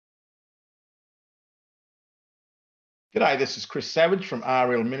G'day, this is Chris Savage from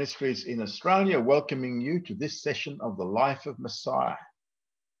RL Ministries in Australia, welcoming you to this session of the Life of Messiah.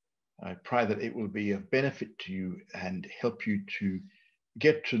 I pray that it will be of benefit to you and help you to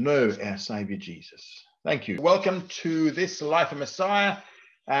get to know our Saviour Jesus. Thank you. Welcome to this Life of Messiah.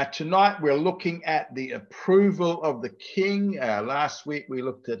 Tonight we're looking at the approval of the King. Last week we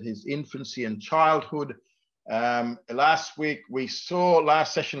looked at his infancy and childhood. Last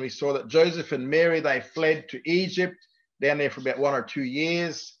session we saw that Joseph and Mary, they fled to Egypt, down there for about 1 or 2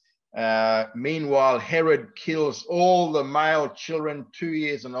 years. Meanwhile, Herod kills all the male children 2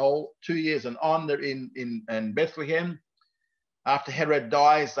 years and on there in Bethlehem. After Herod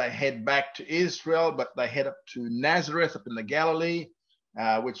dies, they head back to Israel, but they head up to Nazareth up in the Galilee,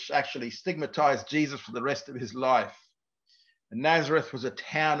 which actually stigmatized Jesus for the rest of his life. And Nazareth was a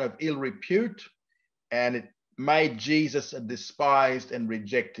town of ill repute, and it made Jesus a despised and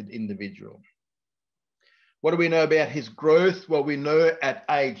rejected individual. What do we know about his growth? Well, we know at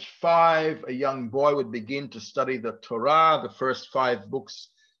age 5, a young boy would begin to study the Torah, the first 5 books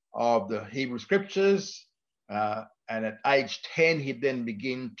of the Hebrew Scriptures. And at age 10, he'd then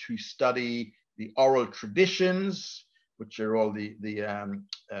begin to study the oral traditions, which are all the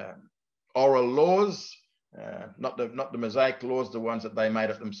oral laws, not the Mosaic laws, the ones that they made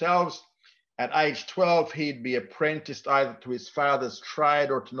up themselves. At age 12, he'd be apprenticed either to his father's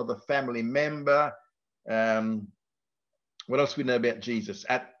trade or to another family member. What else do we know about Jesus?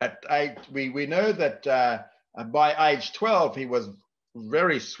 We know that by age 12 he was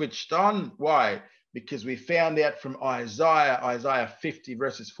very switched on. Why? Because we found out from Isaiah 50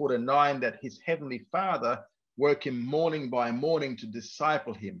 verses 4 to 9 that his heavenly Father worked him morning by morning to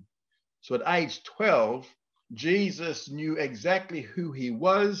disciple him. So at age 12, Jesus knew exactly who he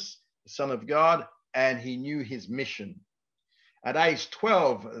was, the Son of God, and he knew his mission. At age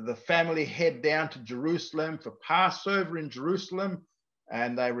 12, the family head down to Jerusalem for Passover in Jerusalem,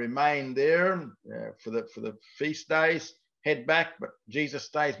 and they remain there for the feast days, head back, but Jesus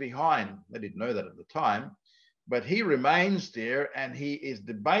stays behind. They didn't know that at the time, but he remains there, and he is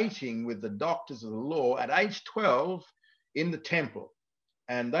debating with the doctors of the law at age 12 in the temple,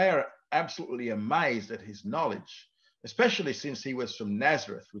 and they are absolutely amazed at his knowledge, especially since he was from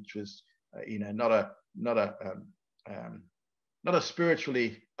Nazareth, which was not a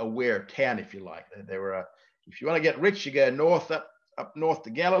spiritually aware town, if you like. If you want to get rich, you go north, up north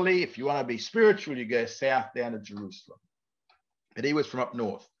to Galilee. If you want to be spiritual, you go south down to Jerusalem. But he was from up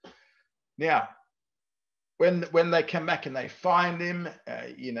north. Now, when they come back and they find him,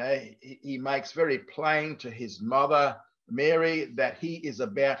 he makes very plain to his mother, Mary, that he is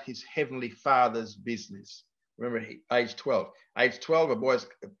about his heavenly Father's business. Remember, age 12. Age 12, a boy's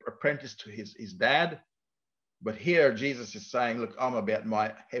apprenticed to his dad. But here Jesus is saying, look, I'm about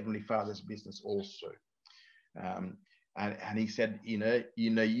my heavenly Father's business also. And he said,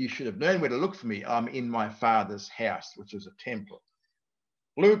 you should have known where to look for me. I'm in my Father's house, which was a temple.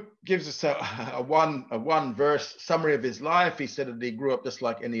 Luke gives us a one verse summary of his life. He said that he grew up just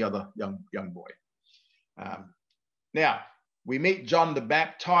like any other young boy. Now, we meet John the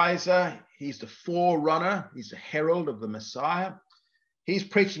Baptizer. He's the forerunner. He's the herald of the Messiah. He's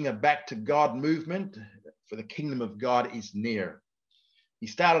preaching a back to God movement, for the kingdom of God is near. He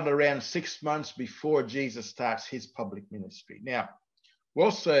started around 6 months before Jesus starts his public ministry. Now,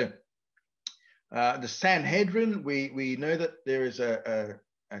 also, the Sanhedrin, we know that there is a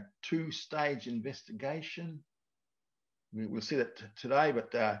 2-stage investigation. We'll see that today,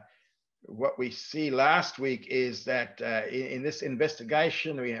 but what we see last week is that in this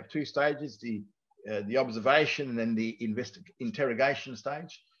investigation, we have 2 stages, the observation and then the interrogation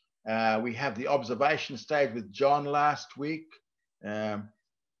stage. We have the observation stage with John last week.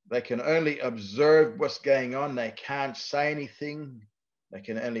 They can only observe what's going on. They can't say anything. They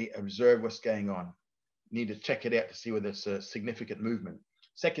can only observe what's going on. Need to check it out to see whether it's a significant movement.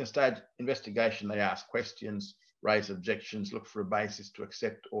 Second stage investigation, they ask questions, raise objections, look for a basis to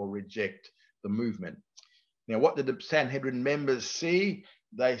accept or reject the movement. Now, what did the Sanhedrin members see?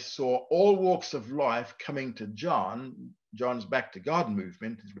 They saw all walks of life coming to John's back to God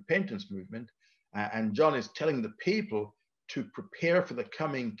movement, his repentance movement, and John is telling the people to prepare for the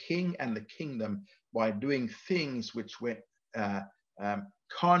coming king and the kingdom by doing things which went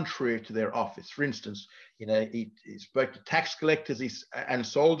contrary to their office. For instance, he spoke to tax collectors and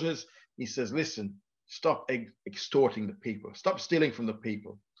soldiers. He says, listen, stop extorting the people, stop stealing from the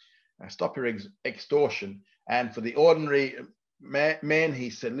people, stop your extortion. And for the ordinary men, he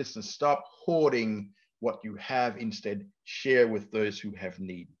said, listen, stop hoarding what you have, instead share with those who have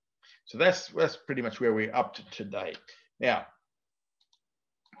need. So that's pretty much where we're up to today. Now,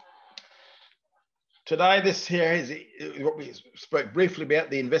 today, this here is what we spoke briefly about,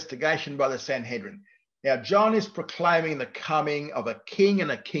 the investigation by the Sanhedrin. Now, John is proclaiming the coming of a king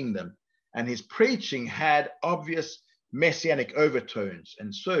and a kingdom, and his preaching had obvious messianic overtones,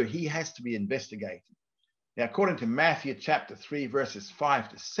 and so he has to be investigated. Now, according to Matthew chapter 3, verses 5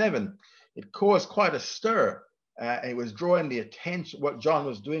 to 7, it caused quite a stir. It was drawing the attention, what John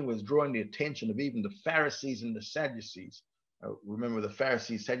was doing was drawing the attention of even the Pharisees and the Sadducees. Remember the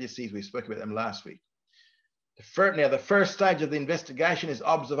Pharisees, Sadducees, we spoke about them last week. Now, the first stage of the investigation is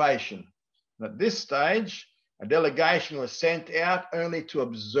observation. At this stage, a delegation was sent out only to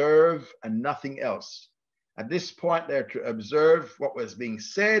observe and nothing else. At this point, they're to observe what was being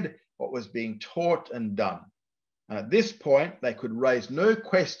said, what was being taught and done. And at this point, they could raise no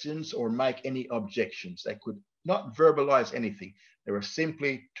questions or make any objections. They could not verbalize anything. They were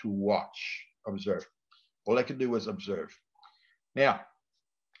simply to watch, observe. All they could do was observe. Now,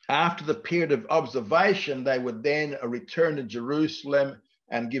 after the period of observation, they would then return to Jerusalem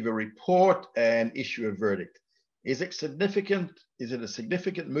and give a report and issue a verdict. Is it significant? Is it a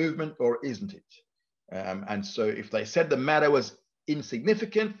significant movement or isn't it? And so if they said the matter was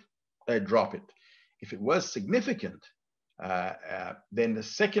insignificant, they drop it. If it was significant, then the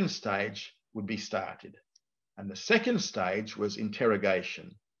second stage would be started. And the second stage was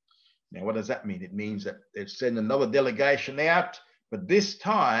interrogation. Now, what does that mean? It means that they'd send another delegation out, but this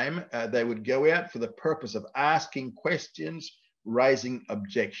time they would go out for the purpose of asking questions, raising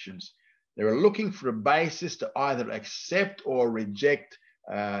objections. They were looking for a basis to either accept or reject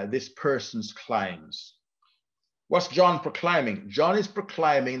this person's claims. What's John proclaiming? John is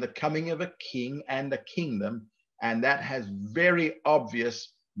proclaiming the coming of a king and a kingdom, and that has very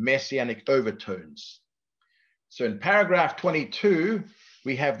obvious messianic overtones. So in paragraph 22,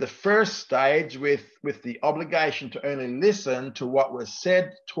 we have the first stage with the obligation to only listen to what was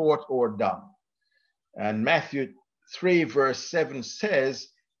said, taught, or done. And Matthew 3 verse 7 says,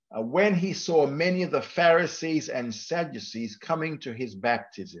 when he saw many of the Pharisees and Sadducees coming to his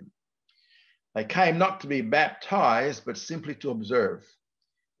baptism. They came not to be baptized, but simply to observe.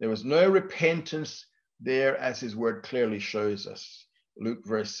 There was no repentance there, as his word clearly shows us. Luke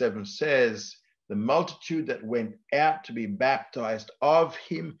verse 7 says, the multitude that went out to be baptized of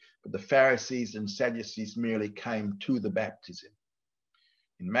him, but the Pharisees and Sadducees merely came to the baptism.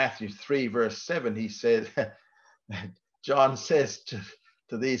 In Matthew 3 verse 7, he said, John says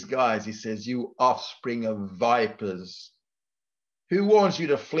to these guys, he says, you offspring of vipers, who warns you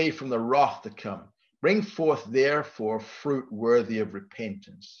to flee from the wrath to come? Bring forth therefore fruit worthy of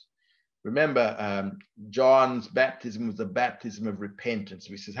repentance. Remember, John's baptism was the baptism of repentance.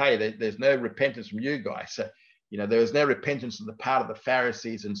 He says, hey, there's no repentance from you guys. So, there was no repentance on the part of the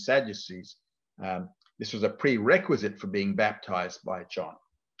Pharisees and Sadducees. This was a prerequisite for being baptized by John.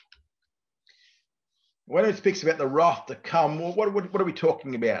 When it speaks about the wrath to come, well, what are we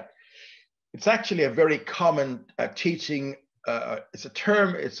talking about? It's actually a very common teaching. It's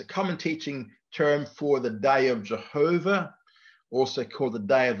a common teaching term for the day of Jehovah, also called the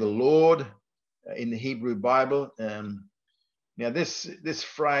day of the Lord in the Hebrew Bible. Now, this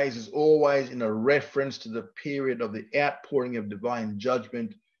phrase is always in a reference to the period of the outpouring of divine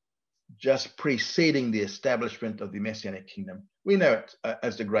judgment just preceding the establishment of the Messianic kingdom. We know it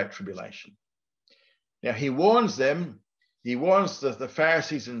as the Great Tribulation. Now, he warns them. He warns the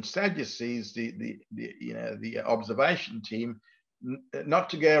Pharisees and Sadducees, the observation team, not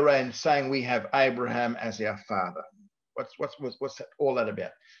to go around saying we have Abraham as our father. What's all that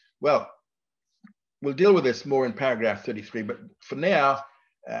about? Well, we'll deal with this more in paragraph 33. But for now,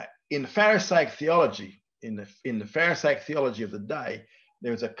 in the Pharisaic theology, in the Pharisaic theology of the day,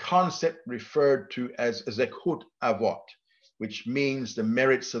 there was a concept referred to as zekut avot, which means the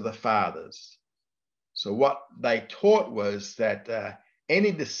merits of the fathers. So what they taught was that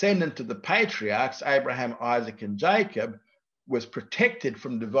any descendant of the patriarchs, Abraham, Isaac, and Jacob, was protected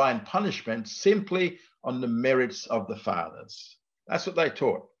from divine punishment simply on the merits of the fathers. That's what they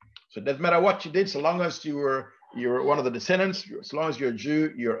taught. So it doesn't matter what you did, so long as you were one of the descendants, as long as you're a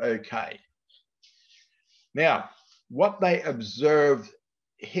Jew, you're okay. Now, what they observed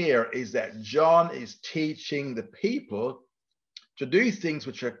here is that John is teaching the people to do things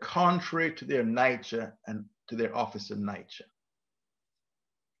which are contrary to their nature and to their office and nature.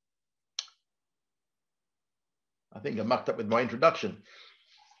 I think I mucked up with my introduction.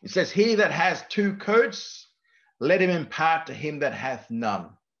 It says, he that has two coats, let him impart to him that hath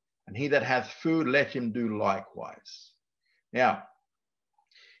none. And he that hath food, let him do likewise. Now,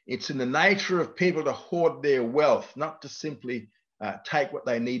 it's in the nature of people to hoard their wealth, not to simply take what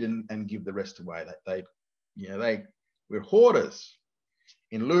they need and give the rest away. We're hoarders.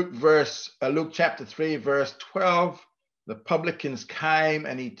 In Luke chapter 3, verse 12, the publicans came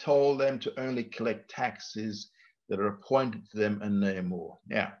and he told them to only collect taxes that are appointed to them and no more.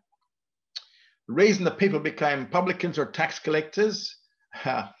 Now, the reason the people became publicans or tax collectors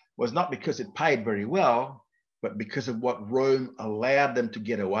was not because it paid very well, but because of what Rome allowed them to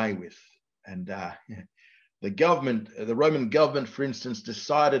get away with. And the Roman government, for instance,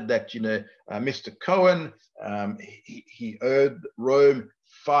 decided that, Mr. Cohen, he owed Rome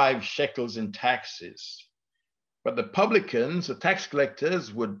 5 shekels in taxes. But the publicans, the tax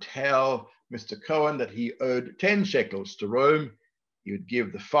collectors, would tell Mr. Cohen that he owed 10 shekels to Rome. He would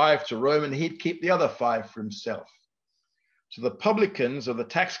give the 5 to Rome and he'd keep the other 5 for himself. So the publicans or the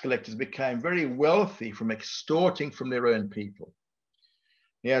tax collectors became very wealthy from extorting from their own people.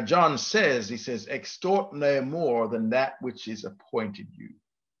 Now, John says, he says, extort no more than that which is appointed you.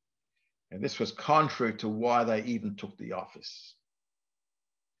 And this was contrary to why they even took the office.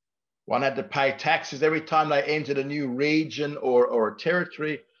 One had to pay taxes every time they entered a new region or a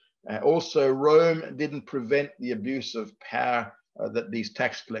territory. Also, Rome didn't prevent the abuse of power that these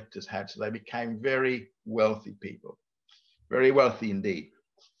tax collectors had. So they became very wealthy people, very wealthy indeed.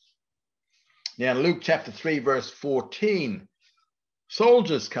 Now, in Luke chapter 3, verse 14,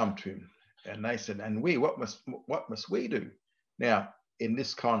 soldiers come to him and they said, and what must we do? Now, in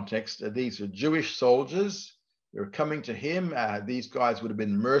this context, these are Jewish soldiers. They're coming to him. These guys would have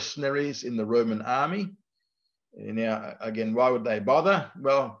been mercenaries in the Roman army. And now, again, why would they bother?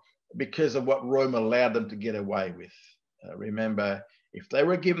 Well, because of what Rome allowed them to get away with. Remember, if they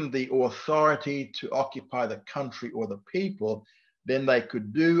were given the authority to occupy the country or the people, then they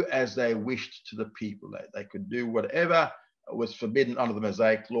could do as they wished to the people. They could do whatever was forbidden under the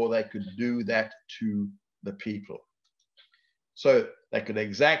Mosaic law. They could do that to the people. So they could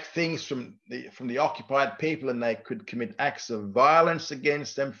exact things from the occupied people, and they could commit acts of violence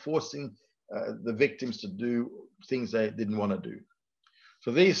against them, forcing the victims to do things they didn't want to do.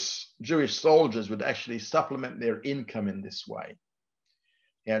 So these Jewish soldiers would actually supplement their income in this way.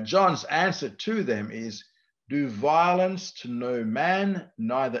 Now, John's answer to them is, do violence to no man,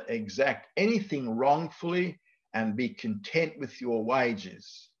 neither exact anything wrongfully, and be content with your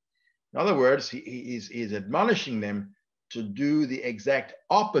wages. In other words, he is admonishing them to do the exact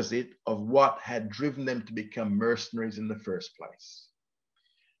opposite of what had driven them to become mercenaries in the first place.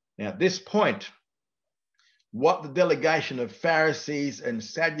 Now, at this point, what the delegation of Pharisees and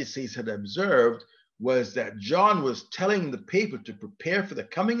Sadducees had observed was that John was telling the people to prepare for the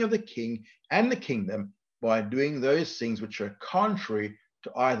coming of the king and the kingdom by doing those things which are contrary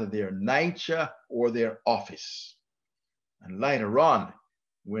to either their nature or their office. And later on,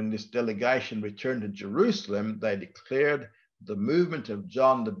 when this delegation returned to Jerusalem, they declared the movement of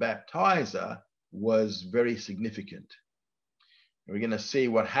John the Baptizer was very significant. And we're going to see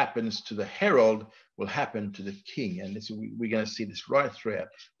what happens to the herald will happen to the king. And we're going to see this right throughout.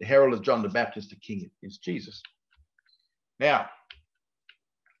 The herald of John the Baptist, the king, is Jesus. Now,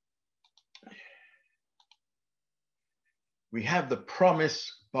 we have the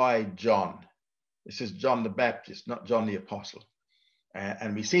promise by John. This is John the Baptist, not John the Apostle.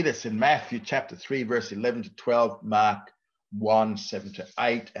 And we see this in Matthew chapter 3, verse 11 to 12, Mark 1, 7 to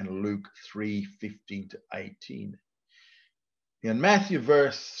 8, and Luke 3, 15 to 18. In Matthew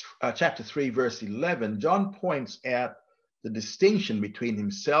chapter 3, verse 11, John points out the distinction between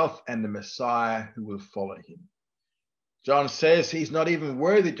himself and the Messiah who will follow him. John says he's not even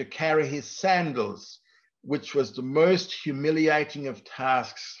worthy to carry his sandals, which was the most humiliating of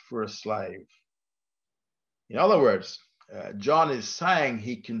tasks for a slave. In other words, John is saying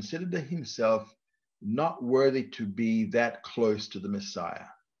he considered himself not worthy to be that close to the Messiah.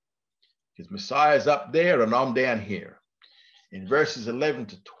 Because Messiah is up there and I'm down here. In verses 11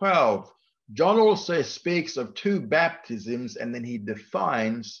 to 12, John also speaks of 2 baptisms and then he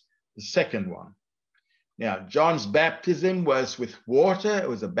defines the second one. Now, John's baptism was with water. It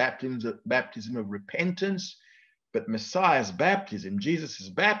was a baptism of repentance. But Messiah's baptism, Jesus'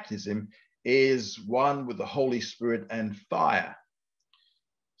 baptism, is one with the Holy Spirit and fire.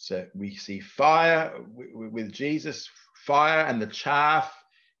 So we see fire with Jesus, fire and the chaff,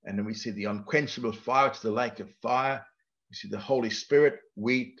 and then we see the unquenchable fire to the lake of fire. We see the Holy Spirit,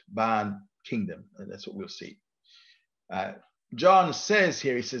 wheat, barn, kingdom, and that's what we'll see. John says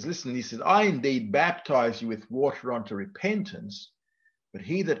here, he says, listen, he says, I indeed baptize you with water unto repentance, but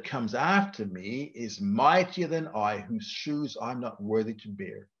he that comes after me is mightier than I, whose shoes I'm not worthy to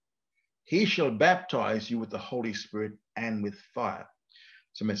bear. He shall baptize you with the Holy Spirit and with fire.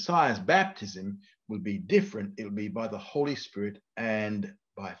 So Messiah's baptism will be different. It will be by the Holy Spirit and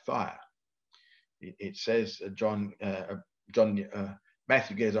by fire. It says,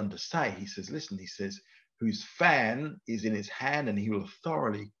 Matthew goes on to say, he says, listen, he says, whose fan is in his hand, and he will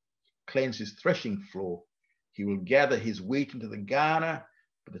thoroughly cleanse his threshing floor. He will gather his wheat into the garner,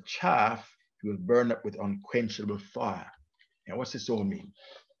 but the chaff he will burn up with unquenchable fire. Now, what's this all mean?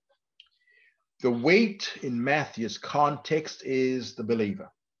 The wheat in Matthew's context is the believer,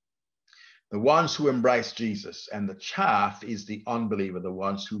 the ones who embrace Jesus, and the chaff is the unbeliever, the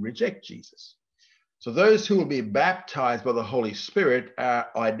ones who reject Jesus. So those who will be baptized by the Holy Spirit are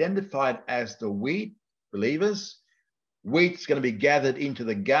identified as the wheat, believers. Wheat's going to be gathered into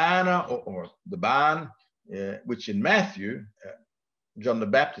the garner or the barn, which in Matthew, John the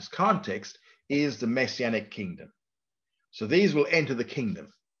Baptist's context, is the Messianic kingdom. So these will enter the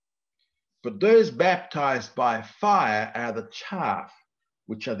kingdom. But those baptized by fire are the chaff,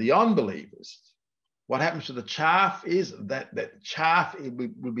 which are the unbelievers. What happens to the chaff is that chaff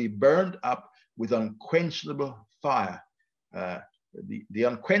will be burned up with unquenchable fire. The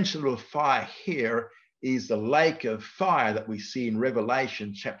unquenchable fire here is the lake of fire that we see in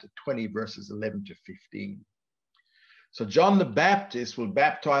Revelation chapter 20, verses 11 to 15. So John the Baptist will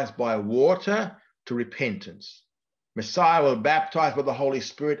baptize by water to repentance. Messiah will baptize by the Holy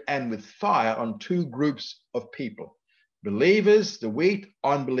Spirit and with fire on two groups of people: believers, the wheat;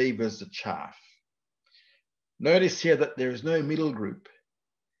 unbelievers, the chaff. Notice here that there is no middle group.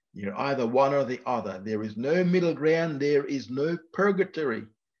 You're either one or the other. There is no middle ground. There is no purgatory.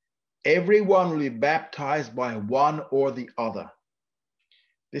 Everyone will be baptized by one or the other.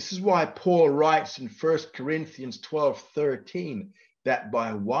 This is why Paul writes in 1 Corinthians 12:13 that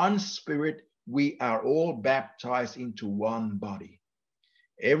by one Spirit we are all baptized into one body.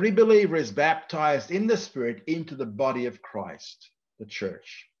 Every believer is baptized in the Spirit into the body of Christ, the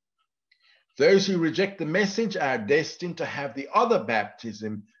church. Those who reject the message are destined to have the other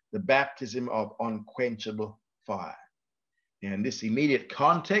baptism, the baptism of unquenchable fire. In this immediate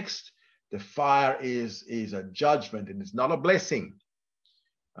context, the fire is a judgment. It is not a blessing.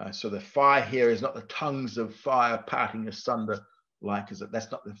 So the fire here is not the tongues of fire parting asunder, like as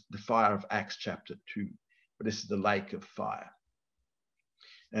that's not the fire of Acts chapter 2, but this is the lake of fire.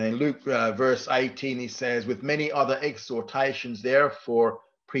 And in Luke verse 18, he says, with many other exhortations, therefore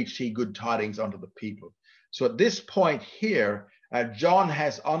preached he good tidings unto the people. So at this point here, John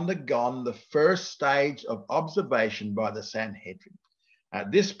has undergone the first stage of observation by the Sanhedrin.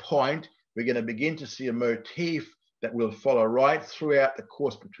 At this point, we're going to begin to see a motif that will follow right throughout the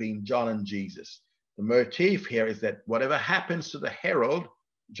course between John and Jesus. The motif here is that whatever happens to the herald,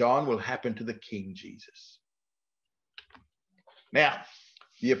 John, will happen to the King Jesus. Now,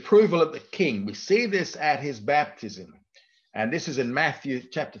 the approval of the king, we see this at his baptism. And this is in Matthew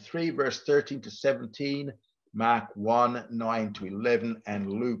chapter 3, verse 13 to 17, Mark 1, 9 to 11,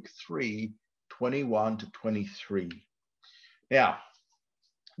 and Luke 3, 21 to 23. Now,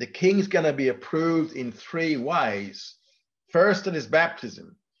 the king is going to be approved in three ways. First, at his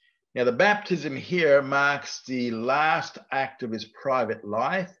baptism. Now, the baptism here marks the last act of his private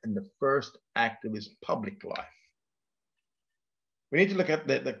life and the first act of his public life. We need to look at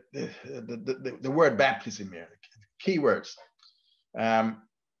the word baptism here, key words.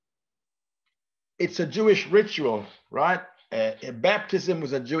 It's a Jewish ritual, right? Baptism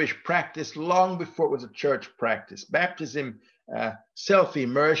was a Jewish practice long before it was a church practice. Baptism,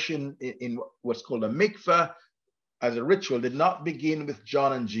 self-immersion in what's called a mikveh as a ritual, did not begin with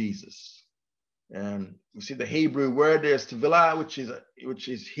John and Jesus. You see the Hebrew word there is tevilah, which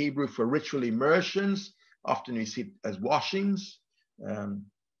is Hebrew for ritual immersions. Often we see it as washings.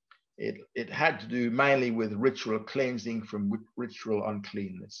 It had to do mainly with ritual cleansing from ritual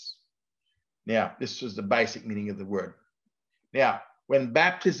uncleanness. Now, this was the basic meaning of the word. Now, when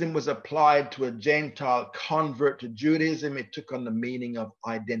baptism was applied to a Gentile convert to Judaism, it took on the meaning of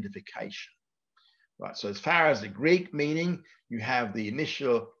identification. Right. So as far as the Greek meaning, you have the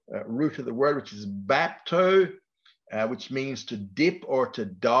initial root of the word, which is bapto, which means to dip or to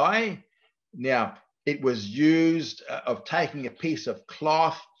dye. Now, it was used of taking a piece of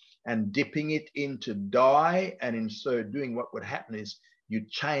cloth and dipping it into dye, and in so doing, what would happen is you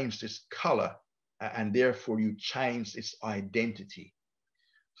change its color, and therefore you change its identity.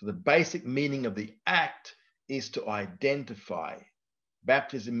 So the basic meaning of the act is to identify.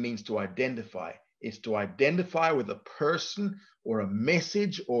 Baptism means to identify. It's to identify with a person or a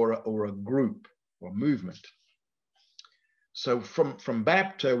message or a group or movement. So from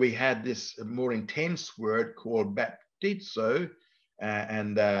bapto, we had this more intense word called baptizo,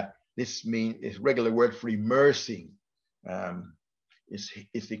 and this means is regular word for immersing.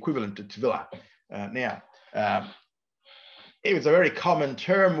 It's the equivalent to tevilah. It was a very common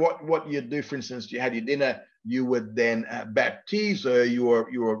term. What you do, for instance, you had your dinner you would then baptizo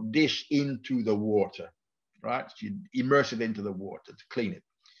your dish into the water, right? You immerse it into the water to clean it.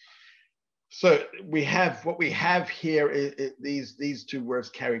 So we have what we have here is these two words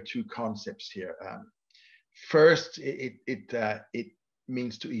carry two concepts here. First, it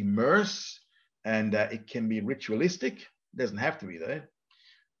means to immerse, and it can be ritualistic. It doesn't have to be though.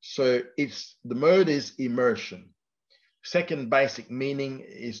 So the mode is immersion. Second basic meaning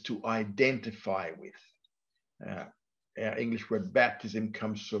is to identify with. Our English word baptism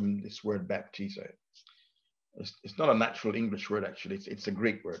comes from this word baptizo. It's not a natural English word, actually. It's a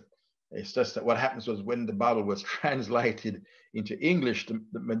Greek word. It's just that what happens was when the Bible was translated into English, the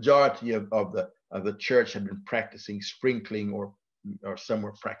majority of the church had been practicing sprinkling, or some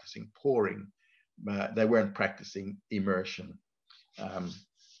were practicing pouring. They weren't practicing immersion.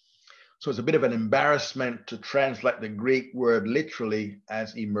 So it's a bit of an embarrassment to translate the Greek word literally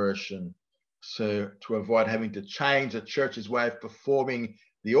as immersion. So to avoid having to change the church's way of performing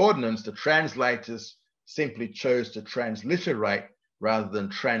the ordinance, the translators simply chose to transliterate rather than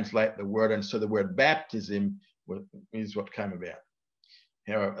translate the word. And so the word baptism is what came about.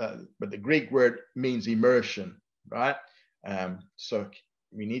 But the Greek word means immersion, right? So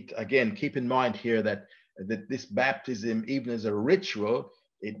we need to, again, keep in mind here that this baptism, even as a ritual,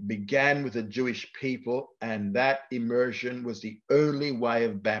 it began with the Jewish people, and that immersion was the only way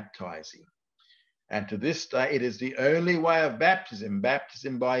of baptizing. And to this day, it is the only way of baptism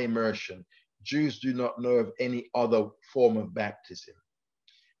by immersion. Jews do not know of any other form of baptism.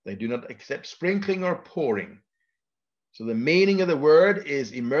 They do not accept sprinkling or pouring. So the meaning of the word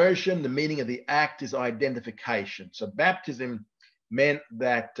is immersion. The meaning of the act is identification. So baptism meant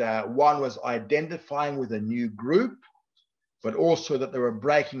that one was identifying with a new group, but also that they were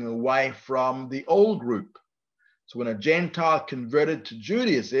breaking away from the old group. So when a Gentile converted to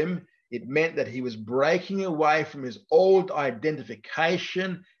Judaism, it meant that he was breaking away from his old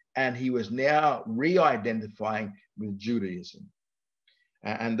identification, and he was now re-identifying with Judaism.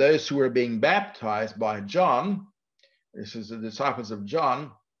 And those who were being baptized by John, this is the disciples of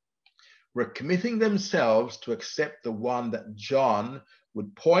John, were committing themselves to accept the one that John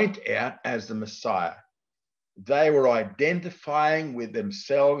would point out as the Messiah. They were identifying with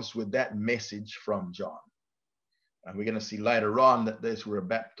themselves with that message from John. And we're going to see later on that those who were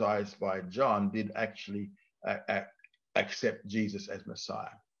baptized by John did actually accept Jesus as Messiah.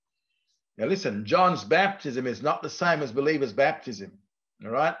 Now listen, John's baptism is not the same as believers' baptism,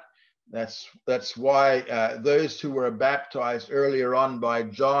 all right? That's why those who were baptized earlier on by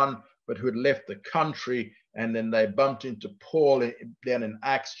John, but who had left the country, and then they bumped into Paul down in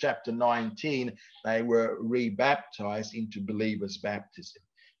Acts chapter 19, they were re-baptized into believers' baptism.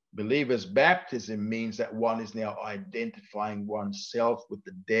 Believers' baptism means that one is now identifying oneself with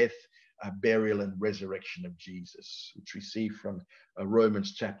the death, burial, and resurrection of Jesus, which we see from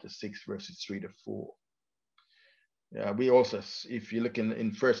Romans chapter 6, verses 3 to 4. We also, if you look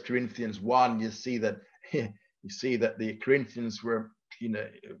in 1 Corinthians 1, you see that the Corinthians were,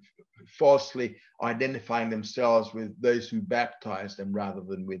 falsely identifying themselves with those who baptized them rather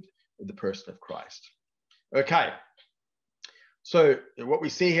than with the person of Christ. Okay. So what we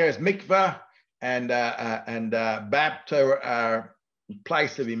see here is mikvah and bapto are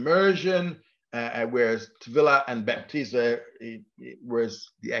place of immersion, whereas tevilah and baptizo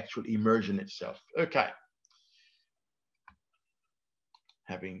was the actual immersion itself. Okay.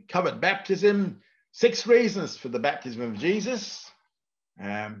 Having covered baptism, 6 reasons for the baptism of Jesus.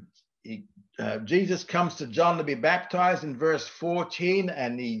 Jesus comes to John to be baptized in verse 14,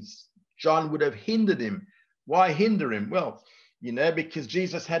 and John would have hindered him. Why hinder him? Well, because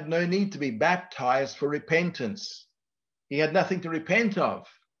Jesus had no need to be baptized for repentance. He had nothing to repent of.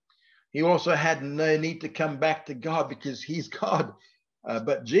 He also had no need to come back to God because he's God.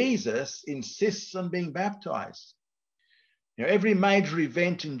 But Jesus insists on being baptized. Every major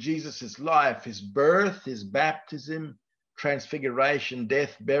event in Jesus's life, his birth, his baptism, transfiguration,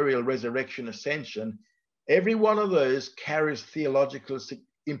 death, burial, resurrection, ascension, every one of those carries theological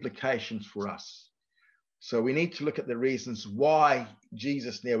implications for us. So we need to look at the reasons why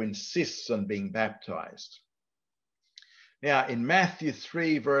Jesus now insists on being baptized. Now, in Matthew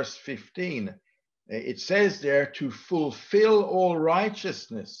 3, verse 15, it says there to fulfill all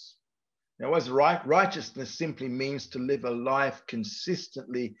righteousness. Now, as righteousness simply means to live a life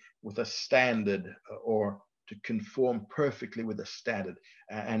consistently with a standard, or to conform perfectly with a standard.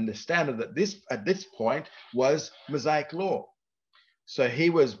 And the standard at this point was Mosaic law. So he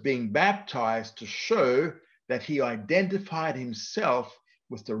was being baptized to show that he identified himself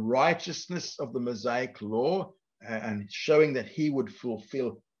with the righteousness of the Mosaic law, and showing that he would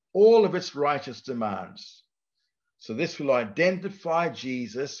fulfill all of its righteous demands. So this will identify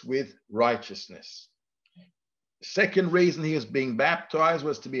Jesus with righteousness. The second reason he was being baptized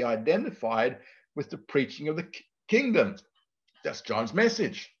was to be identified with the preaching of the kingdom. That's John's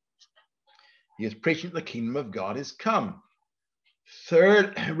message. He is preaching the kingdom of God is come.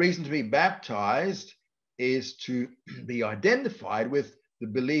 Third reason to be baptized is to be identified with the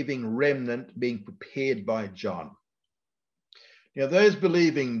believing remnant being prepared by John. Now, those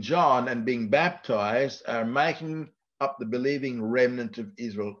believing John and being baptized are making up the believing remnant of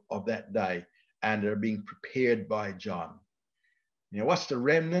Israel of that day and are being prepared by John. Now, what's the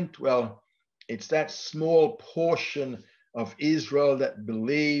remnant? Well, it's that small portion of Israel that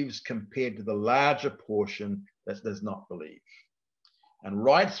believes compared to the larger portion that does not believe. And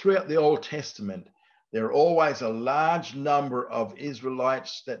right throughout the Old Testament, there are always a large number of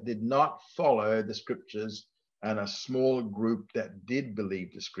Israelites that did not follow the scriptures and a small group that did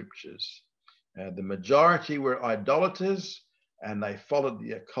believe the scriptures. The majority were idolaters and they followed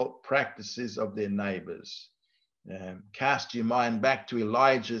the occult practices of their neighbors. Cast your mind back to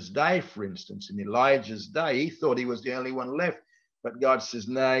Elijah's day, for instance. In Elijah's day, he thought he was the only one left, but God says,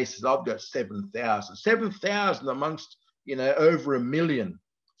 no, he says, I've got 7,000. 7,000 amongst, over 1 million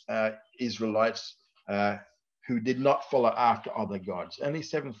Israelites who did not follow after other gods. Only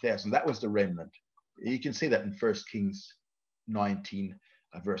 7,000. That was the remnant. You can see that in 1 Kings 19,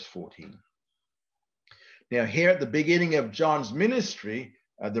 verse 14. Now, here at the beginning of John's ministry,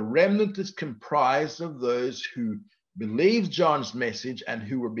 the remnant is comprised of those who believed John's message and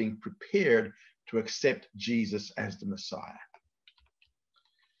who were being prepared to accept Jesus as the Messiah.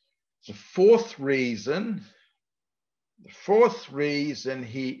 The fourth reason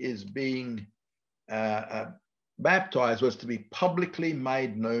he is being baptized was to be publicly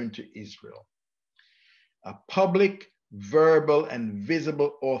made known to Israel. A public, verbal, and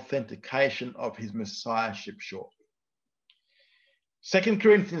visible authentication of his messiahship shortly. 2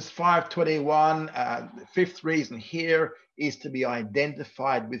 Corinthians 5:21, the fifth reason here is to be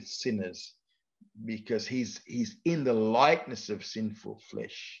identified with sinners because he's in the likeness of sinful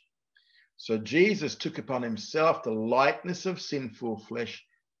flesh. So Jesus took upon himself the likeness of sinful flesh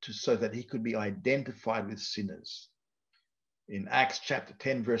so that he could be identified with sinners. In Acts chapter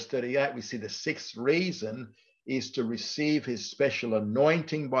 10, verse 38, we see the sixth reason is to receive his special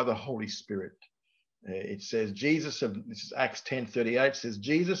anointing by the Holy Spirit. It says, this is Acts 10:38, says,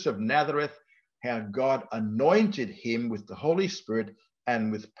 Jesus of Nazareth, how God anointed him with the Holy Spirit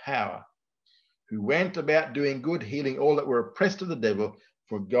and with power, who went about doing good, healing all that were oppressed of the devil,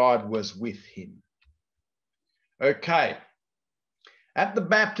 for God was with him. Okay. At the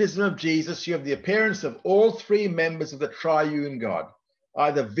baptism of Jesus, you have the appearance of all three members of the triune God,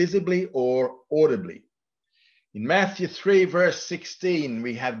 either visibly or audibly. In Matthew 3, verse 16,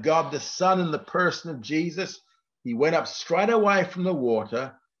 we have God the Son in the person of Jesus. He went up straight away from the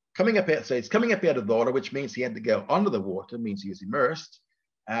water, coming up out of the water, which means he had to go under the water, means he was immersed.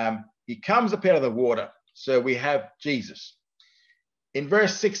 He comes up out of the water. So we have Jesus. In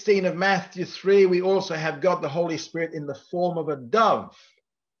verse 16 of Matthew 3, we also have God the Holy Spirit in the form of a dove.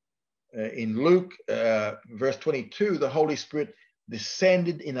 In Luke, verse 22, the Holy Spirit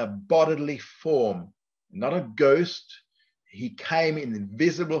descended in a bodily form, not a ghost. He came in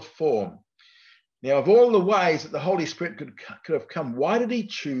invisible form. Now, of all the ways that the Holy Spirit could have come, why did he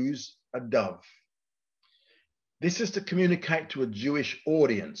choose a dove? This is to communicate to a Jewish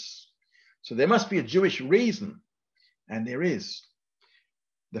audience. So there must be a Jewish reason, and there is.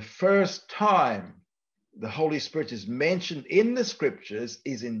 The first time the Holy Spirit is mentioned in the scriptures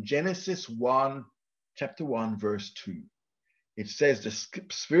is in Genesis 1, chapter 1, verse 2. It says the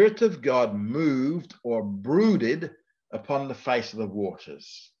Spirit of God moved or brooded upon the face of the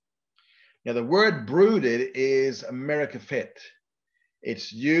waters. Now, the word brooded is merakafet.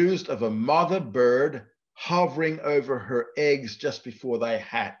 It's used of a mother bird hovering over her eggs just before they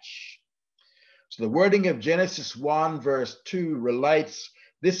hatch. So the wording of Genesis 1, verse 2 relates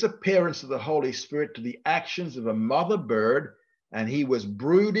this appearance of the Holy Spirit to the actions of a mother bird, and he was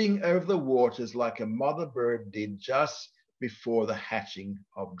brooding over the waters like a mother bird did just before the hatching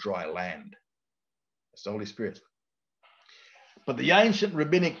of dry land. That's the Holy Spirit. But the ancient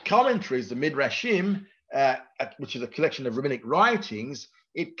rabbinic commentaries, the Midrashim, which is a collection of rabbinic writings,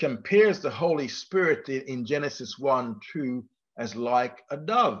 it compares the Holy Spirit in Genesis 1, 2 as like a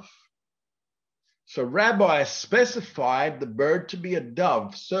dove. So rabbis specified the bird to be a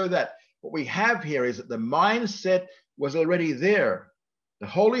dove so that what we have here is that the mindset was already there. The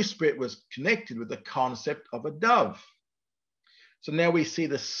Holy Spirit was connected with the concept of a dove. So now we see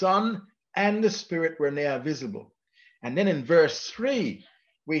the Son and the Spirit were now visible. And then in verse 3,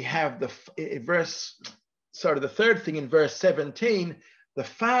 we have the third thing in verse 17, the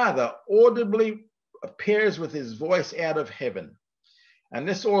Father audibly appears with his voice out of heaven. And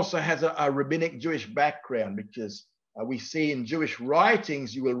this also has a rabbinic Jewish background, because we see in Jewish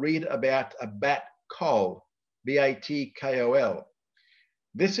writings, you will read about a bat kol, B-A-T-K-O-L.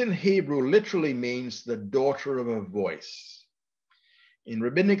 This in Hebrew literally means the daughter of a voice. In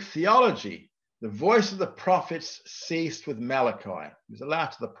rabbinic theology, the voice of the prophets ceased with Malachi. It was the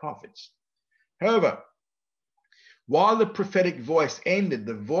last of the prophets. However, while the prophetic voice ended,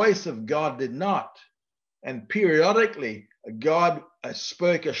 the voice of God did not. And periodically, God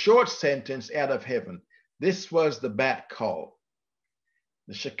spoke a short sentence out of heaven. This was the bat kol.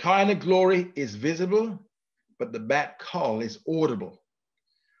 The Shekinah glory is visible, but the bat kol is audible.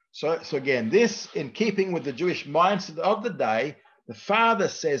 So again, this, in keeping with the Jewish mindset of the day, the Father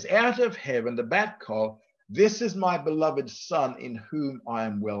says out of heaven, the bat kol, this is my beloved Son in whom I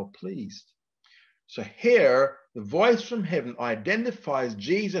am well pleased. So here, the voice from heaven identifies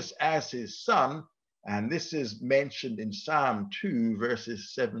Jesus as his Son, and this is mentioned in Psalm 2,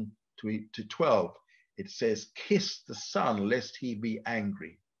 verses 7 to 12. It says, kiss the Son, lest he be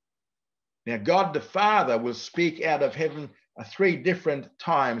angry. Now, God the Father will speak out of heaven 3 different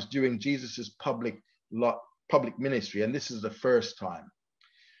times during Jesus's public ministry, and this is the first time.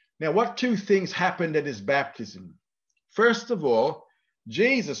 Now, what 2 things happened at his baptism? First of all,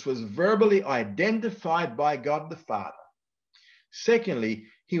 Jesus was verbally identified by God the Father. Secondly,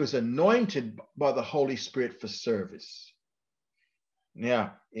 he was anointed by the Holy Spirit for service.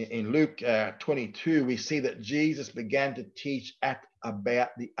 Now, in Luke 22, we see that Jesus began to teach at about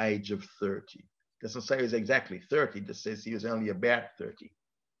the age of 30. It doesn't say he was exactly 30, it just says he was only about 30.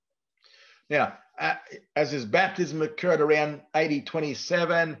 Now, as his baptism occurred around AD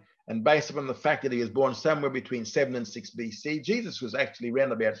 27, and based upon the fact that he was born somewhere between 7 and 6 BC, Jesus was actually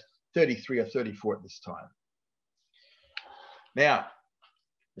around about 33 or 34 at this time. Now,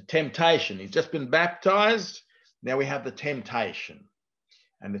 the temptation. He's just been baptized. Now we have the temptation.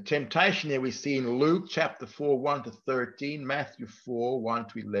 And the temptation here we see in Luke chapter 4, 1 to 13, Matthew 4, 1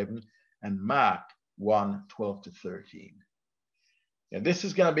 to 11, and Mark 1, 12 to 13. Now this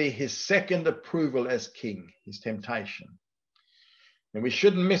is going to be his second approval as king, his temptation. And we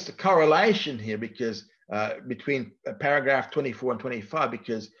shouldn't miss the correlation here, because between paragraph 24 and 25,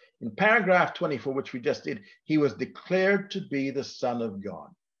 because in paragraph 24, which we just did, he was declared to be the Son of God.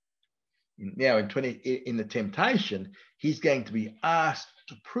 Now in the temptation, he's going to be asked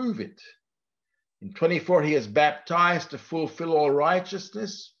to prove it. In 24, he is baptized to fulfill all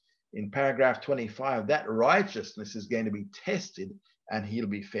righteousness. In paragraph 25, that righteousness is going to be tested, and he'll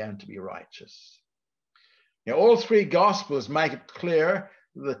be found to be righteous. Now, all 3 Gospels make it clear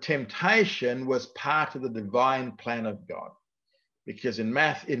that the temptation was part of the divine plan of God. Because in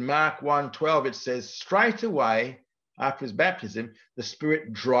Mark 1:12, it says, straight away after his baptism, the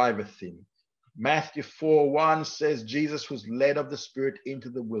Spirit driveth him. Matthew 4:1 says Jesus was led of the Spirit into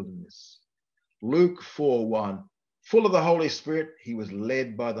the wilderness. Luke 4:1, full of the Holy Spirit, he was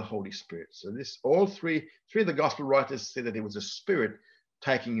led by the Holy Spirit. So this, all three of the Gospel writers say that it was a Spirit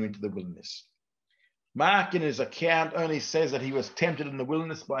taking him into the wilderness. Mark in his account only says that he was tempted in the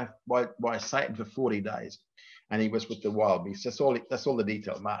wilderness by Satan for 40 days, and he was with the wild beasts. That's all the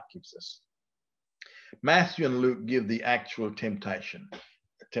detail Mark gives us. Matthew and Luke give the actual temptation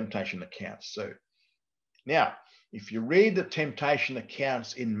accounts. So now, if you read the temptation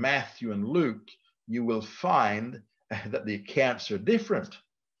accounts in Matthew and Luke, you will find that the accounts are different.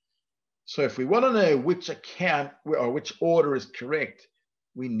 So if we want to know which account or which order is correct,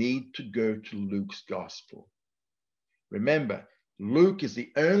 we need to go to Luke's gospel. Remember, Luke is the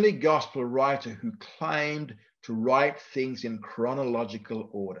only gospel writer who claimed to write things in chronological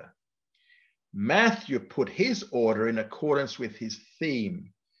order. Matthew put his order in accordance with his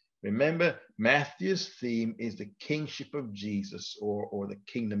theme. Remember, Matthew's theme is the kingship of Jesus, or the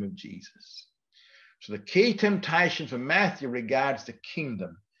kingdom of Jesus. So the key temptation for Matthew regards the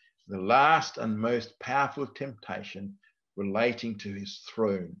kingdom, the last and most powerful temptation relating to his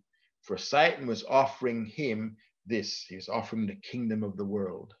throne. For Satan was offering him this. He was offering the kingdom of the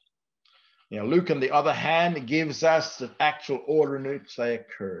world. Now, Luke, on the other hand, gives us the actual order in which they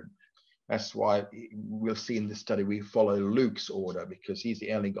occurred. That's why we'll see in this study we follow Luke's order, because he's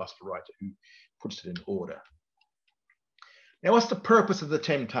the only gospel writer who puts it in order. Now, what's the purpose of the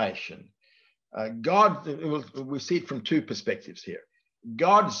temptation? We see it from 2 perspectives here.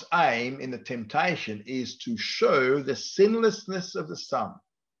 God's aim in the temptation is to show the sinlessness of the Son.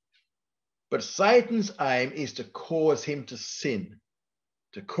 But Satan's aim is to cause him to sin.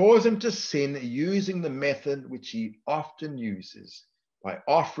 To cause him to sin using the method which he often uses, by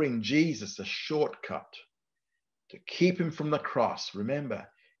offering Jesus a shortcut to keep him from the cross. Remember,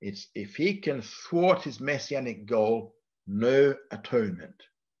 it's if he can thwart his messianic goal, no atonement.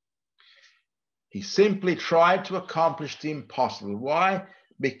 He simply tried to accomplish the impossible. Why?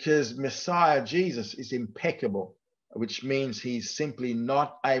 Because Messiah Jesus is impeccable, which means he's simply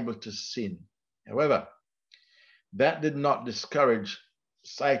not able to sin. However, that did not discourage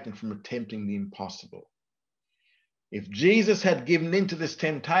Satan from attempting the impossible. If Jesus had given in to this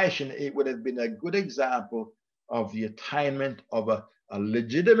temptation, it would have been a good example of the attainment of a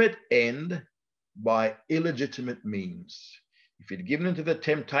legitimate end by illegitimate means. If he'd given into the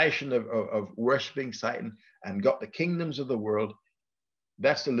temptation of worshiping Satan and got the kingdoms of the world,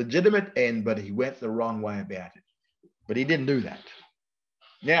 that's the legitimate end, but he went the wrong way about it. But he didn't do that.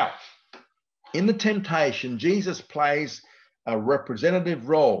 Now, in the temptation, Jesus plays a representative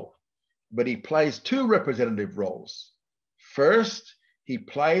role, but he plays two representative roles. First, he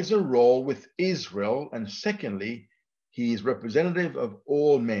plays a role with Israel, and secondly, he is representative of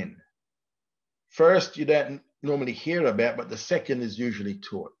all men. First, you don't normally hear about, but the second is usually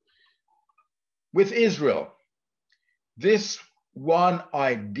taught. With Israel, this one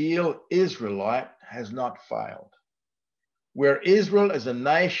ideal Israelite has not failed. Where Israel as a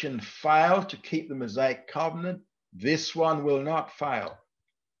nation failed to keep the Mosaic covenant, this one will not fail.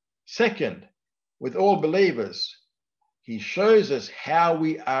 Second, with all believers, he shows us how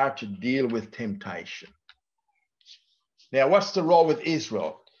we are to deal with temptation. Now, what's the role with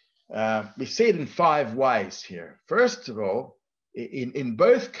Israel? We see it in 5 ways here. First of all, in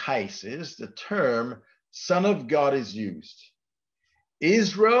both cases, the term Son of God is used.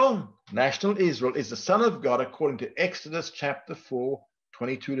 Israel, national Israel, is the Son of God according to Exodus chapter 4,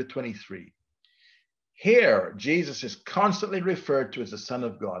 22 to 23. Here, Jesus is constantly referred to as the Son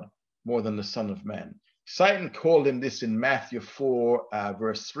of God more than the Son of Man. Satan called him this in Matthew 4,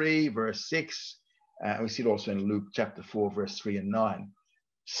 verse 3, verse 6. We see it also in Luke chapter 4, verse 3 and 9.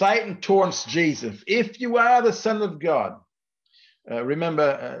 Satan taunts Jesus, if you are the Son of God.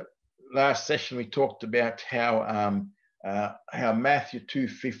 Remember, last session we talked about how Matthew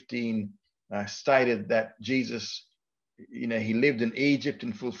 2:15 stated that Jesus, he lived in Egypt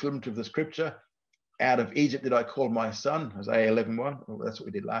in fulfillment of the scripture. Out of Egypt did I call my son, Isaiah 11:1. Well, that's what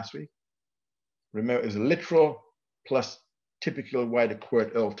we did last week. Remember, it was a literal plus typical way to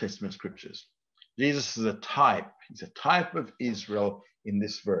quote Old Testament scriptures. Jesus is a type. He's a type of Israel in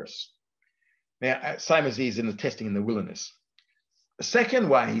this verse. Now, same as he is in the testing in the wilderness. The second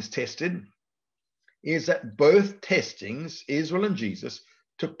way he's tested is that both testings, Israel and Jesus,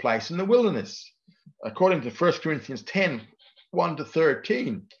 took place in the wilderness. According to 1 Corinthians 10, 1 to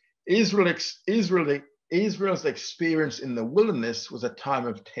 13, Israel's experience in the wilderness was a time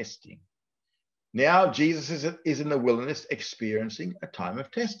of testing. Now Jesus is in the wilderness experiencing a time of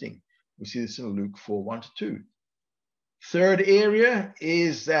testing. We see this in Luke 4, 1 to 2. Third area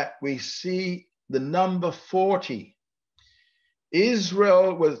is that we see the number 40.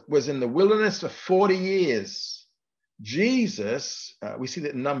 Israel was in the wilderness for 40 years. Jesus, we see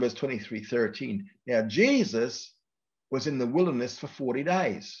that in Numbers 23:13. Now, Jesus was in the wilderness for 40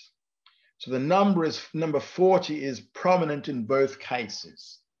 days. So the number 40 is prominent in both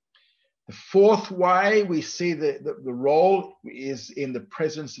cases. The fourth way we see the role is in the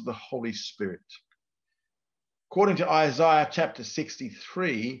presence of the Holy Spirit. According to Isaiah chapter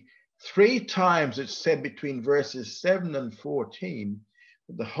 63, 3 times it's said between verses 7 and 14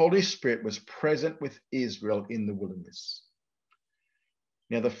 that the Holy Spirit was present with Israel in the wilderness.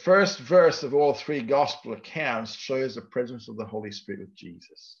 Now, the first verse of all 3 gospel accounts shows the presence of the Holy Spirit with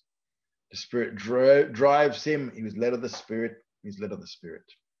Jesus. The Spirit drives him. He was led of the Spirit. He's led of the Spirit.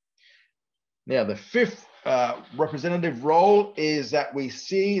 Now, the fifth representative role is that we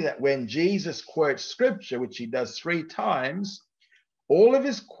see that when Jesus quotes scripture, which he does 3 times, all of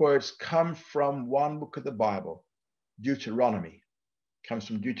his quotes come from one book of the Bible, Deuteronomy. It comes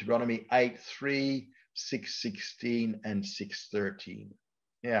from Deuteronomy 8:3, 6:16, and 6:13.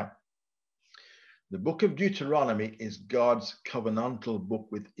 Now, the book of Deuteronomy is God's covenantal book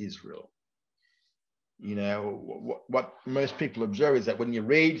with Israel. What most people observe is that when you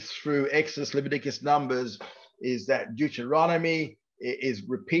read through Exodus, Leviticus, Numbers, is that Deuteronomy is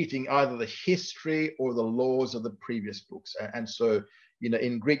repeating either the history or the laws of the previous books. And so,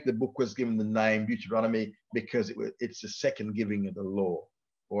 in Greek, the book was given the name Deuteronomy because it's the second giving of the law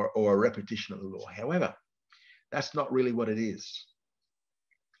or a repetition of the law. However, that's not really what it is.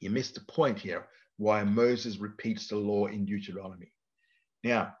 You missed the point here, why Moses repeats the law in Deuteronomy.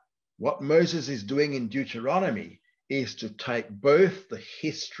 Now, what Moses is doing in Deuteronomy is to take both the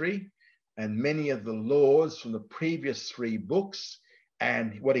history and many of the laws from the previous 3 books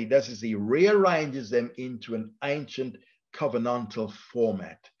And what he does is he rearranges them into an ancient covenantal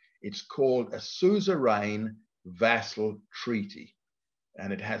format. It's called a suzerain vassal treaty,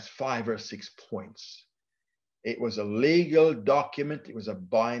 and it has 5 or 6 points. It was a legal document. It was a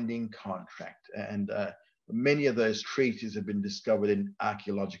binding contract. And many of those treaties have been discovered in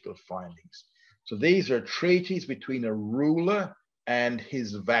archaeological findings. So these are treaties between a ruler and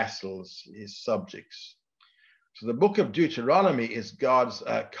his vassals, his subjects. So the book of Deuteronomy is God's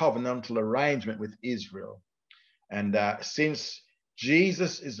covenantal arrangement with Israel. And since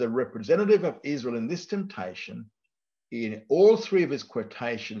Jesus is the representative of Israel in this temptation, in all 3 of his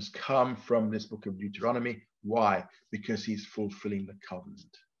quotations come from this book of Deuteronomy. Why? Because he's fulfilling the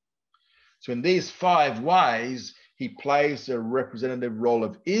covenant. So in these 5 ways, he plays the representative role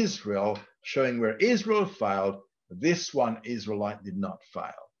of Israel, showing where Israel failed, this one Israelite did not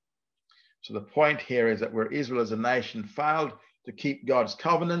fail. So the point here is that where Israel as a nation failed to keep God's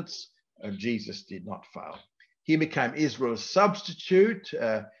covenants, Jesus did not fail. He became Israel's substitute,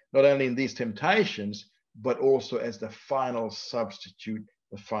 not only in these temptations, but also as the final substitute,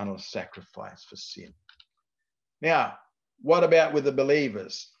 the final sacrifice for sin. Now, what about with the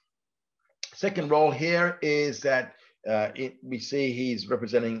believers? Second role here is that we see he's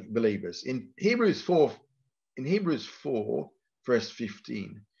representing believers. In Hebrews 4, verse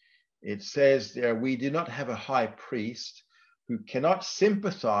 15, it says there, we do not have a high priest who cannot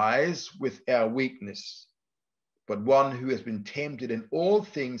sympathize with our weakness, but one who has been tempted in all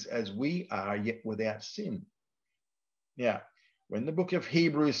things as we are, yet without sin. Now, when the book of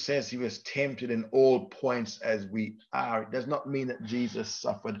Hebrews says he was tempted in all points as we are, it does not mean that Jesus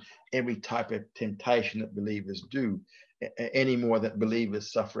suffered every type of temptation that believers do, any more that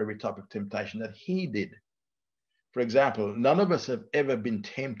believers suffer every type of temptation that he did. For example, none of us have ever been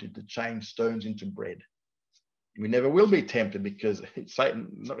tempted to change stones into bread. We never will be tempted because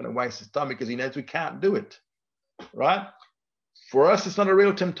Satan's not going to waste his time because he knows we can't do it, right? For us, it's not a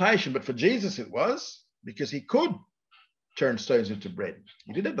real temptation, but for Jesus it was, because he could turn stones into bread.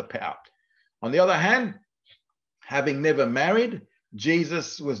 He did have the power. On the other hand, having never married,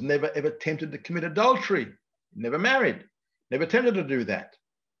 Jesus was never ever tempted to commit adultery. Never married, never tempted to do that.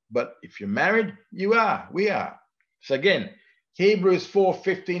 But if you're married, you are, we are. So again, Hebrews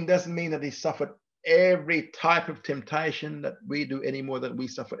 4:15 doesn't mean that he suffered every type of temptation that we do any more than we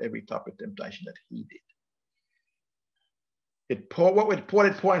suffered every type of temptation that he did. What it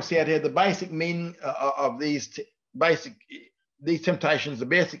points out here, the basic meaning of these temptations, the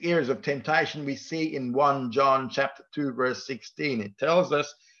basic areas of temptation we see in 1 John chapter 2, verse 16. It tells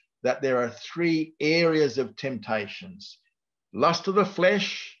us that there are 3 areas of temptations: lust of the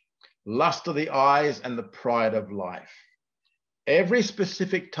flesh, lust of the eyes, and the pride of life. Every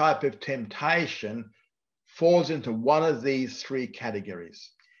specific type of temptation falls into one of these 3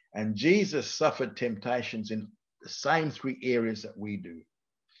 categories. And Jesus suffered temptations in the same 3 areas that we do.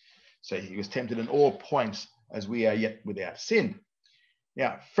 So he was tempted in all points as we are, yet without sin.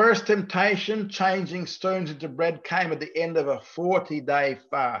 Now, first temptation, changing stones into bread, came at the end of a 40-day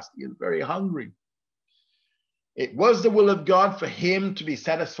fast. He was very hungry. It was the will of God for him to be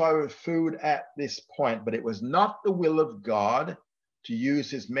satisfied with food at this point, but it was not the will of God to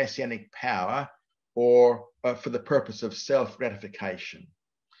use his messianic power or for the purpose of self-gratification.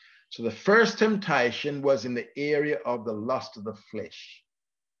 So the first temptation was in the area of the lust of the flesh.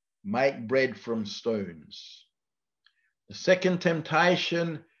 Make bread from stones. The second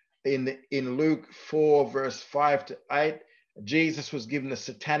temptation in Luke 4, verse 5 to 8, Jesus was given a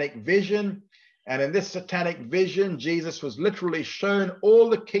satanic vision. And in this satanic vision, Jesus was literally shown all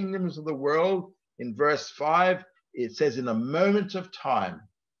the kingdoms of the world. In verse 5, it says, in a moment of time,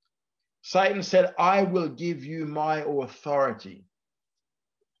 Satan said, I will give you my authority.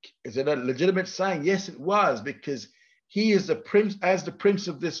 Is it a legitimate saying? Yes, it was, because he is the prince. As the prince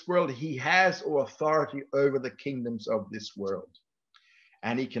of this world, he has authority over the kingdoms of this world.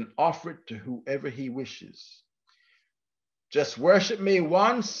 And he can offer it to whoever he wishes. Just worship me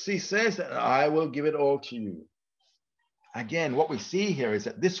once, he says, and I will give it all to you. Again, what we see here is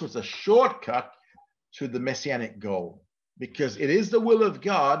that this was a shortcut to the messianic goal, because it is the will of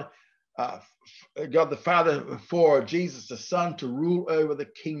God, God the Father, for Jesus the Son to rule over the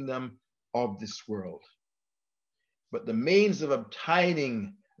kingdom of this world. But the means of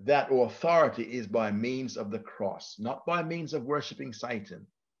obtaining that authority is by means of the cross, not by means of worshiping Satan.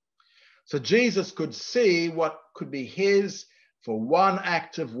 So Jesus could see what could be his for one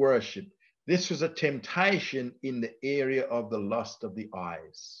act of worship. This was a temptation in the area of the lust of the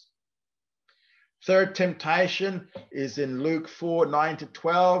eyes. Third temptation is in Luke 4, 9 to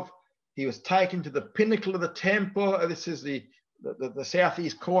 12. He was taken to the pinnacle of the temple. This is the the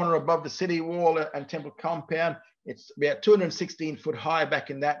southeast corner above the city wall and temple compound. It's about 216 foot high back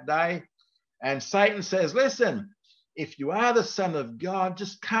in that day. And Satan says, listen, if you are the Son of God,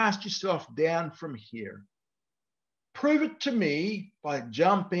 just cast yourself down from here. Prove it to me by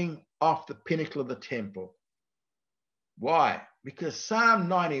jumping off the pinnacle of the temple. Why? Because Psalm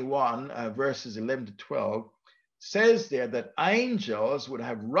 91, verses 11 to 12, says there that angels would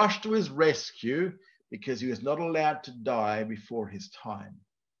have rushed to his rescue because he was not allowed to die before his time.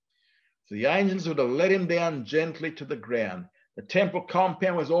 So the angels would have let him down gently to the ground. The temple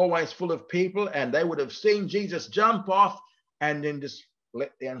compound was always full of people, and they would have seen Jesus jump off and then just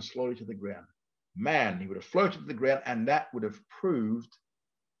let down slowly to the ground. Man, he would have floated to the ground, and that would have proved,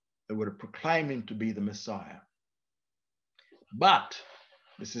 it would have proclaimed him to be the Messiah. But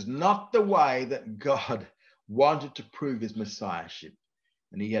this is not the way that God wanted to prove his messiahship.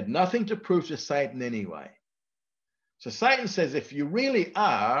 And he had nothing to prove to Satan anyway. So Satan says, if you really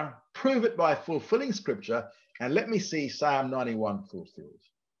are, prove it by fulfilling scripture, and let me see Psalm 91 fulfilled.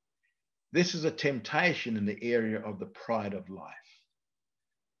 This is a temptation in the area of the pride of life.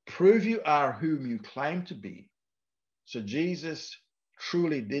 Prove you are whom you claim to be. So Jesus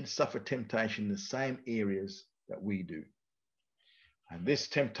truly did suffer temptation in the same areas that we do. And this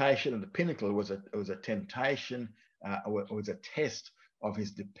temptation at the pinnacle was a temptation, was a test of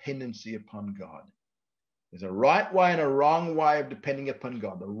his dependency upon God. There's a right way and a wrong way of depending upon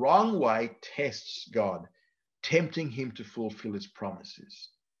God. The wrong way tests God, tempting him to fulfill his promises.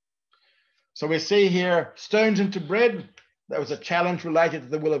 So we see here stones into bread. That was a challenge related to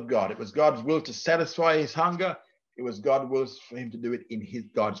the will of God. It was God's will to satisfy his hunger. It was God's will for him to do it in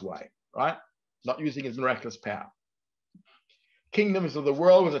God's way, right? Not using his miraculous power. Kingdoms of the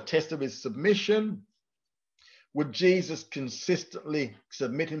world was a test of his submission. Would Jesus consistently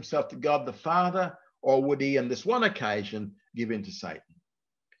submit himself to God the Father, or would he on this one occasion give in to Satan?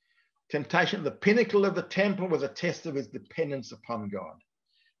 Temptation at the pinnacle of the temple was a test of his dependence upon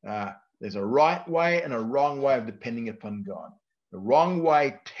God. There's a right way and a wrong way of depending upon God. The wrong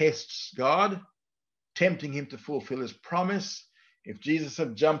way tests God, tempting him to fulfill his promise. If Jesus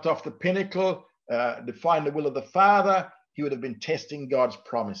had jumped off the pinnacle to find the will of the Father, he would have been testing God's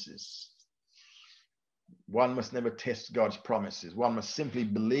promises. One must never test God's promises. One must simply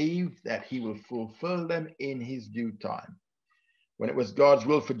believe that he will fulfill them in his due time. When it was God's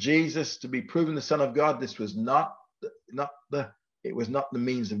will for Jesus to be proven the Son of God, this was not the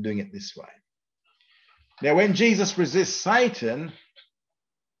means of doing it this way. Now, when Jesus resists Satan,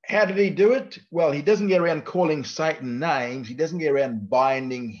 how did he do it? Well, he doesn't get around calling Satan names. He doesn't get around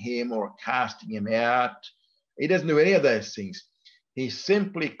binding him or casting him out. He doesn't do any of those things. He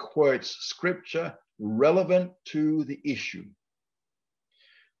simply quotes scripture relevant to the issue.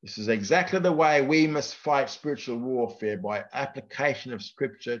 This is exactly the way we must fight spiritual warfare, by application of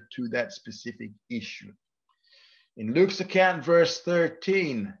scripture to that specific issue. In Luke's account, verse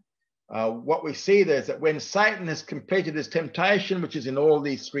 13, what we see there is that when Satan has completed his temptation, which is in all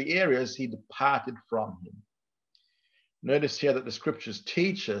these three areas, he departed from him. Notice here that the scriptures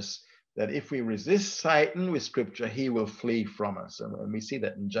teach us that if we resist Satan with scripture, he will flee from us. And we see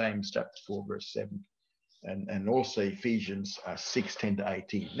that in James chapter 4, verse 7, and also Ephesians 6, 10 to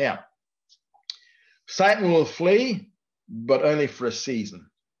 18. Now, Satan will flee, but only for a season.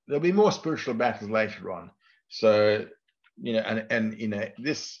 There'll be more spiritual battles later on. So,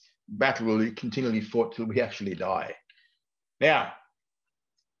 this battle will be continually fought till we actually die. Now,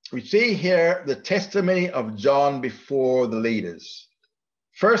 we see here the testimony of John before the leaders.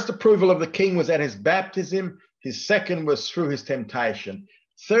 First approval of the king was at his baptism. His second was through his temptation.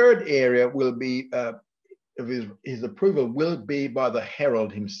 Third area will be of his approval will be by the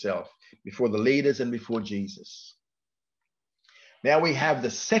herald himself, before the leaders and before Jesus. Now we have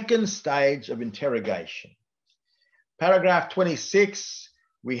the second stage of interrogation. Paragraph 26,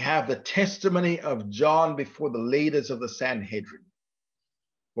 we have the testimony of John before the leaders of the Sanhedrin.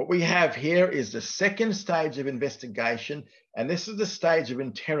 What we have here is the second stage of investigation, and this is the stage of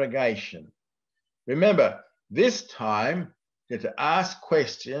interrogation. Remember, this time they're to ask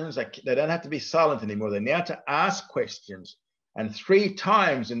questions. They don't have to be silent anymore. They're now to ask questions. And 3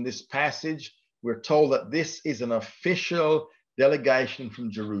 times in this passage, we're told that this is an official delegation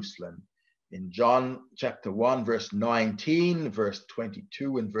from Jerusalem. In John chapter 1, verse 19, verse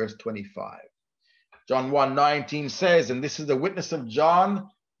 22, and verse 25. John 1:19 says, and this is the witness of John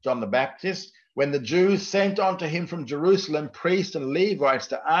the Baptist, when the Jews sent unto him from Jerusalem priests and Levites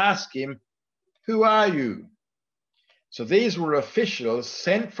to ask him, who are you? So these were officials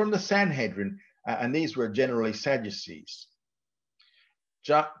sent from the Sanhedrin, and these were generally Sadducees.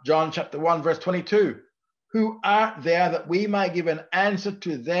 John chapter 1, verse 22, Who art thou that we may give an answer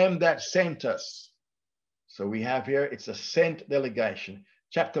to them that sent us? So we have here, it's a sent delegation.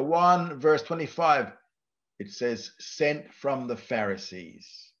 Chapter 1, verse 25, it says, sent from the Pharisees.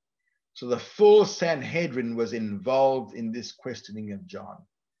 So the full Sanhedrin was involved in this questioning of John.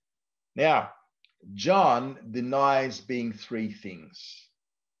 Now, John denies being three things.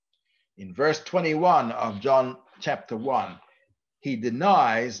 In verse 21 of John chapter 1, he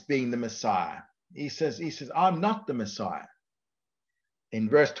denies being the Messiah. He says, I'm not the Messiah. In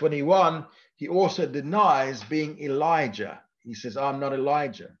verse 21, he also denies being Elijah. He says, I'm not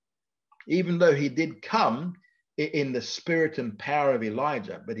Elijah. Even though he did come in the spirit and power of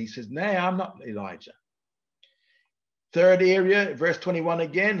Elijah, but he says, no, I'm not Elijah. Third area, verse 21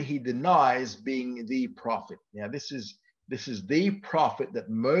 again, he denies being the prophet. Now, this is the prophet that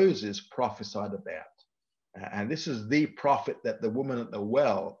Moses prophesied about. And this is the prophet that the woman at the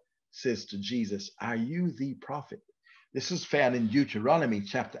well says to Jesus, are you the prophet? This is found in Deuteronomy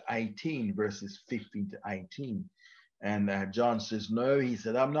chapter 18, verses 15 to 18. And John says, no, he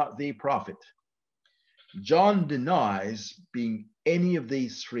said, I'm not the prophet. John denies being any of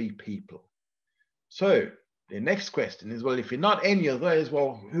these three people. So the next question is, well, if you're not any of those,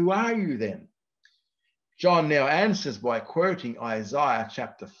 well, who are you then? John now answers by quoting Isaiah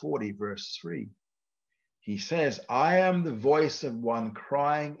chapter 40, verse 3. He says, I am the voice of one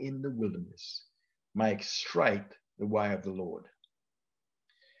crying in the wilderness, make straight the way of the Lord.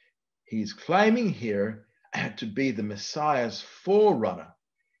 He's claiming here to be the Messiah's forerunner.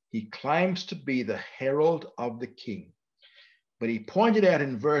 He claims to be the herald of the king. But he pointed out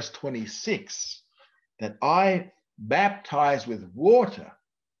in verse 26 that I baptize with water,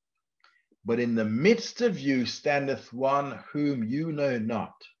 but in the midst of you standeth one whom you know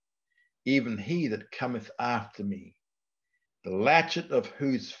not, even he that cometh after me, the latchet of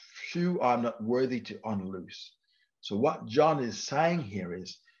whose shoe I am not worthy to unloose. So what John is saying here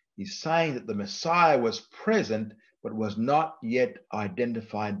is, he's saying that the Messiah was present, but was not yet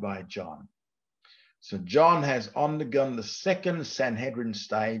identified by John. So John has undergone the second Sanhedrin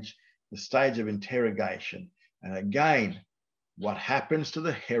stage, the stage of interrogation. And again, what happens to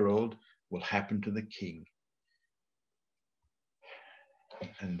the herald will happen to the king.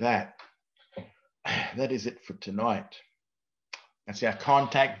 And that is it for tonight. That's our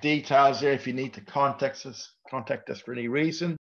contact details there. If you need to contact us for any reason.